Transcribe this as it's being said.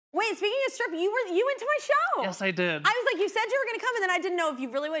Wait, speaking of strip, you went to my show. Yes, I did. I was like, you said you were gonna come, and then I didn't know if you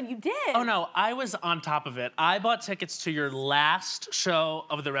really would. You did. Oh no, I was on top of it. I bought tickets to your last show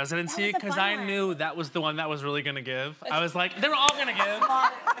of the residency because I knew that was the one that was really gonna give. I was like, they were all gonna give,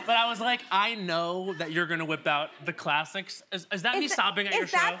 but I was like, I know that you're gonna whip out the classics. Is that me sobbing at your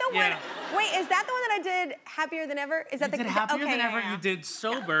show? Is that the one? Wait, is that the one that I did Happier Than Ever? Is that you did Happier Than Ever? You did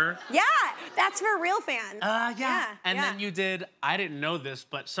Sober. Yeah, that's for real fans. Yeah. And then you did, I didn't know this,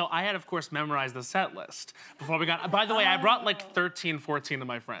 but so I had, of course, memorized the set list before we got, by the way, I brought like 13, 14 of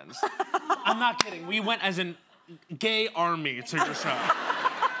my friends. I'm not kidding. We went as in gay army to your show.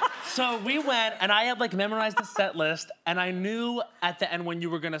 So we went, and I had like memorized the set list, and I knew at the end when you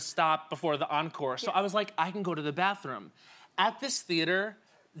were gonna stop before the encore. So I was like, I can go to the bathroom. At this theater,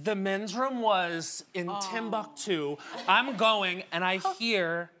 the men's room was in Timbuktu. I'm going, and I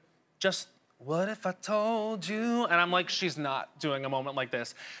hear just, what if I told you? And I'm like, she's not doing a moment like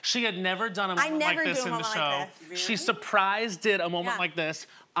this. She had never done a moment like this in the show. Like really? She surprise did a moment like this.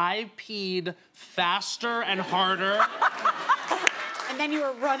 I peed faster and harder. And then you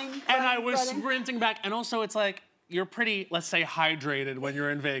were running. And I was sprinting back. And also, it's like, you're pretty, let's say, hydrated when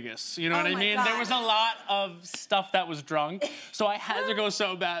you're in Vegas. You know what I mean? God. There was a lot of stuff that was drunk, so I had to go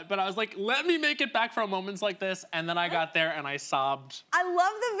so bad. But I was like, let me make it back for moments like this. And then I got there and I sobbed. I love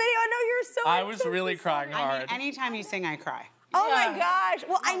the video. I know you're so I was really crying hard. I mean, anytime you sing, I cry. Oh my gosh.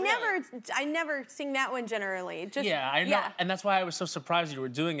 Well, I never sing that one generally. Just, I know. And that's why I was so surprised you were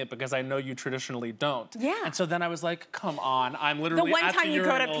doing it, because I know you traditionally don't. Yeah. And so then I was like, come on. I'm literally the one at time the you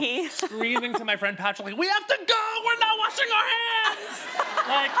go to urinal pee. screaming to my friend Patrick, like, we have to go. We're not washing our hands.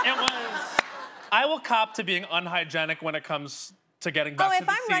 Like, it was, I will cop to being unhygienic when it comes to getting back to the if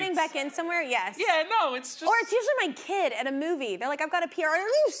I'm seats. running back in somewhere, yes. Yeah, no, it's just... Or it's usually my kid at a movie. They're like, I've got to pee. Are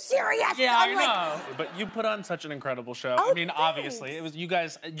you serious? Yeah, I'm I know. But you put on such an incredible show. Oh, I mean, thanks. obviously, it was you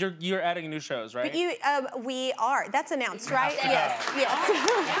guys. You're adding new shows, right? But we are. That's announced, right? Yes. Yes.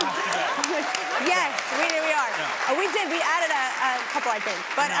 Yes, we are. Yeah. We did. We added a couple, I think.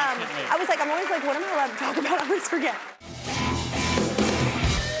 But I was like, I'm always like, what am I allowed to talk about? I always forget.